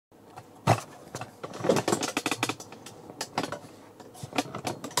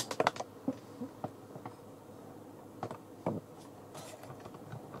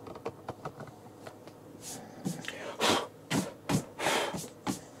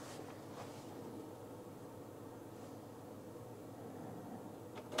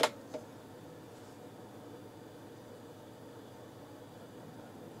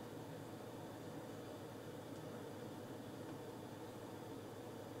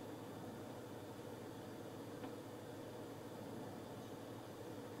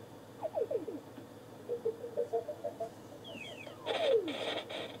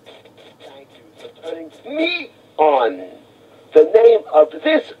of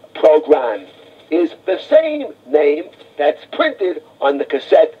this program is the same name that's printed on the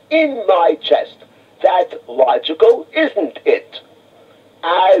cassette in my chest. That's logical, isn't it?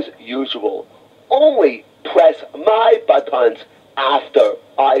 As usual, only press my buttons after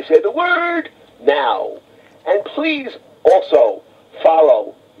I say the word now. And please also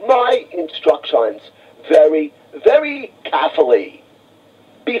follow my instructions very, very carefully.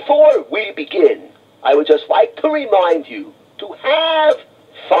 Before we begin, I would just like to remind you to have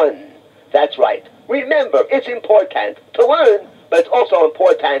fun. That's right. Remember, it's important to learn, but it's also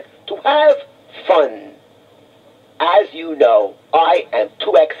important to have fun. As you know, I am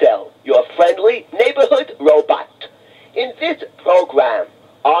 2XL, your friendly neighborhood robot. In this program,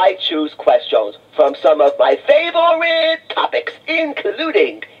 I choose questions from some of my favorite topics,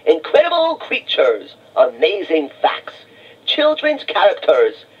 including incredible creatures, amazing facts, children's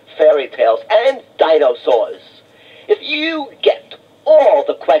characters, fairy tales, and dinosaurs. If you get all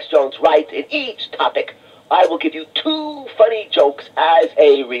the questions right in each topic, I will give you 2 funny jokes as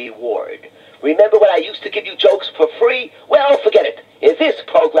a reward. Remember when I used to give you jokes for free? Well, forget it. In this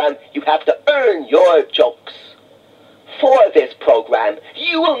program, you have to earn your jokes. For this program,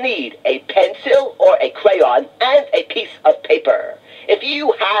 you will need a pencil or a crayon and a piece of paper. If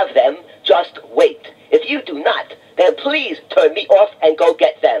you have them, just wait. If you do not, then please turn me off and go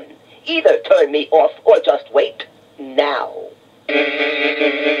get them. Either turn me off or just wait now.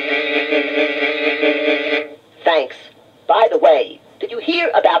 Thanks. By the way, did you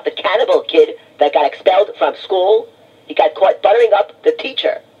hear about the cannibal kid that got expelled from school? He got caught buttering up the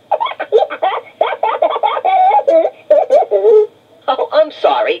teacher. Oh, I'm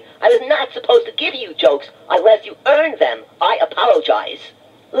sorry. I was not supposed to give you jokes unless you earned them. I apologize.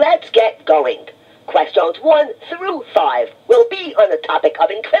 Let's get going. Questions 1 through 5 will be on the topic of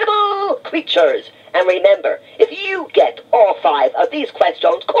incredible creatures. And remember, if you get all 5 of these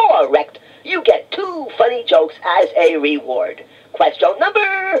questions correct, you get 2 funny jokes as a reward. Question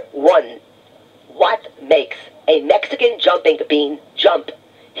number 1. What makes a Mexican jumping bean jump?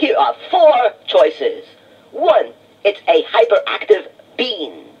 Here are 4 choices. 1. It's a hyperactive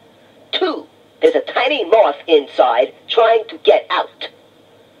bean. 2. There's a tiny moth inside trying to get out.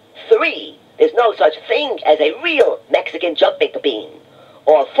 3. There's no such thing as a real Mexican jumping bean.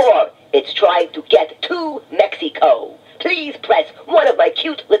 Or 4. It's trying to get to Mexico. Please press one of my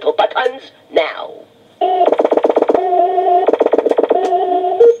cute little buttons now.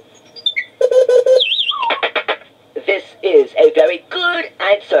 This is a very good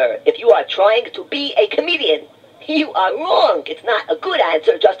answer if you are trying to be a comedian. You are wrong. It's not a good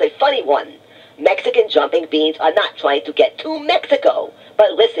answer, just a funny one. Mexican jumping beans are not trying to get to Mexico.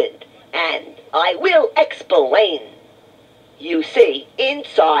 But listen, and I will explain. You see,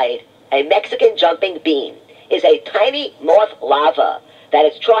 inside a Mexican jumping bean is a tiny moth larva that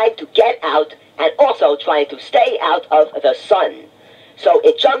is trying to get out and also trying to stay out of the sun. So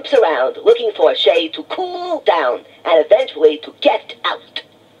it jumps around looking for a shade to cool down and eventually to get out.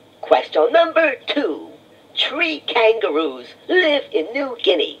 Question number 2. Tree kangaroos live in New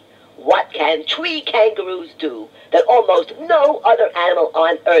Guinea. What can tree kangaroos do that almost no other animal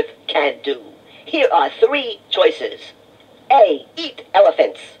on Earth can do? Here are 3 choices. A. Eat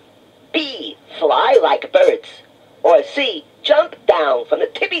elephants. B. Fly like birds. Or C. Jump down from the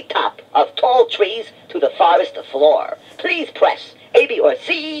tippy top of tall trees to the forest floor. Please press A, B, or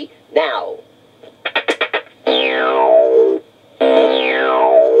C now.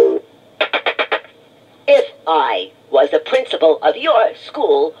 If I was the principal of your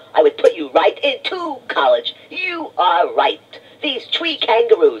school, I would put you right into college. You are right. These tree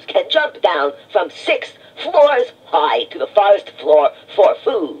kangaroos can jump down from 6 floors high to the forest floor for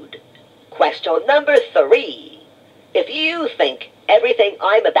food. Question number 3. If you think everything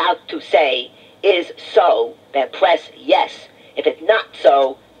I'm about to say is so, then press yes. If it's not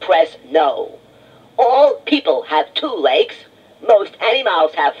so, press no. All people have 2 legs, most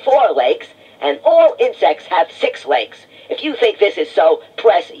animals have 4 legs, and all insects have 6 legs. If you think this is so,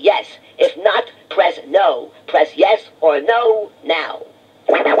 press yes. If not, press no. Press yes or no now.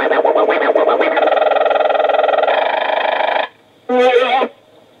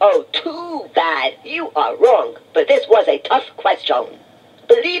 Oh, too bad. You are wrong, but this was a tough question.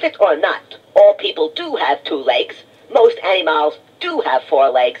 Believe it or not, all people do have 2 legs, most animals do have 4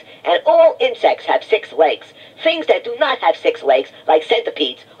 legs, and all insects have 6 legs. Things that do not have 6 legs, like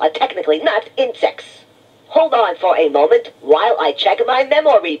centipedes, are technically not insects. Hold on for a moment while I check my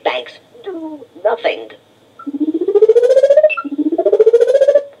memory banks. Do nothing.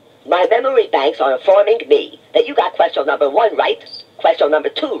 My memory banks are informing me that you got question number 1 right, question number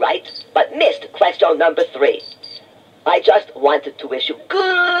 2 right, but missed question number 3. I just wanted to wish you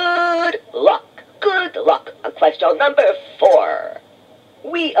good luck on question number 4.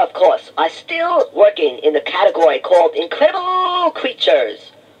 We, of course, are still working in the category called Incredible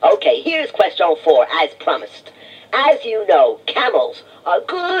Creatures. Okay, here's question 4, as promised. As you know, camels are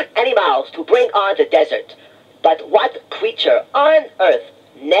good animals to bring on the desert. But what creature on earth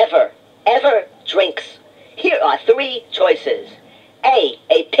never, ever drinks? Here are 3 choices. A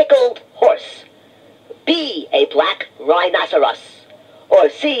pickled horse. B, a black rhinoceros. Or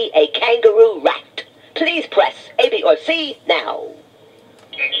C, a kangaroo rat. Please press A, B, or C now.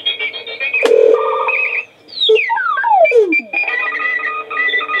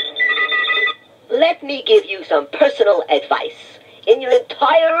 Let me give you some personal advice. In your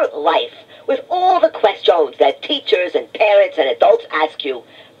entire life, with all the questions that teachers and parents and adults ask you,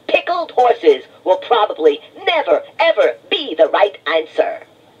 pickled horses will probably never, ever be the right answer.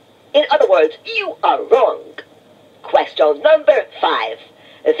 In other words, you are wrong. Question number 5.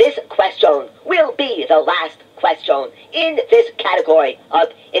 This question will be the last question in this category of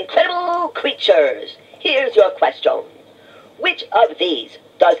Incredible Creatures. Here's your question. Which of these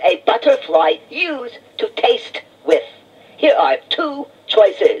does a butterfly use to taste with? Here are 2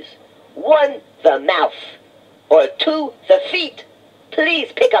 choices. 1, the mouth, or 2, the feet.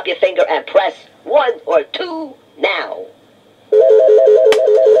 Please pick up your finger and press 1 or 2 now.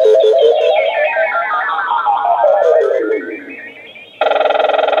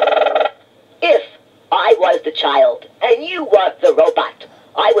 If I was the child and you were the robot,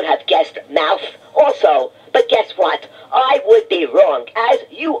 I would have guessed mouth also. But guess what? I would be wrong, as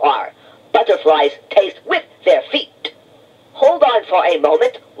you are. Butterflies taste with their feet. Hold on for a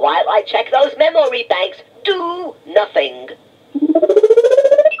moment while I check those memory banks. Do nothing.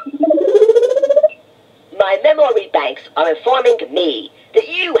 My memory banks are informing me that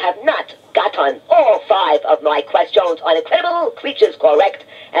you have not gotten all 5 of my questions on Incredible Creatures correct,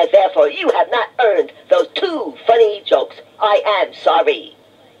 and therefore you have not earned those 2 funny jokes. I am sorry.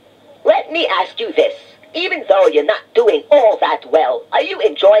 Let me ask you this. Even though you're not doing all that well, are you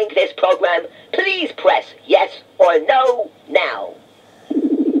enjoying this program? Please press yes or no now.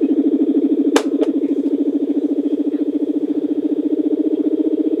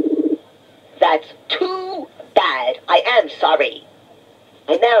 That's too bad. I am sorry.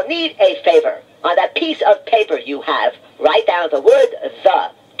 I now need a favor. On that piece of paper you have, write down the word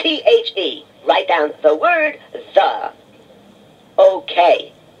the. T-H-E. Write down the word the.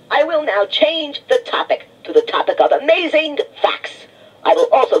 Okay. I will now change the topic to the topic of amazing facts. I will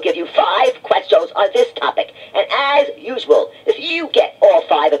also give you 5 questions on this topic. And as usual, if you get all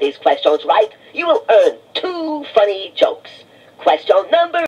 5 of these questions right, you will earn 2 funny jokes. Question number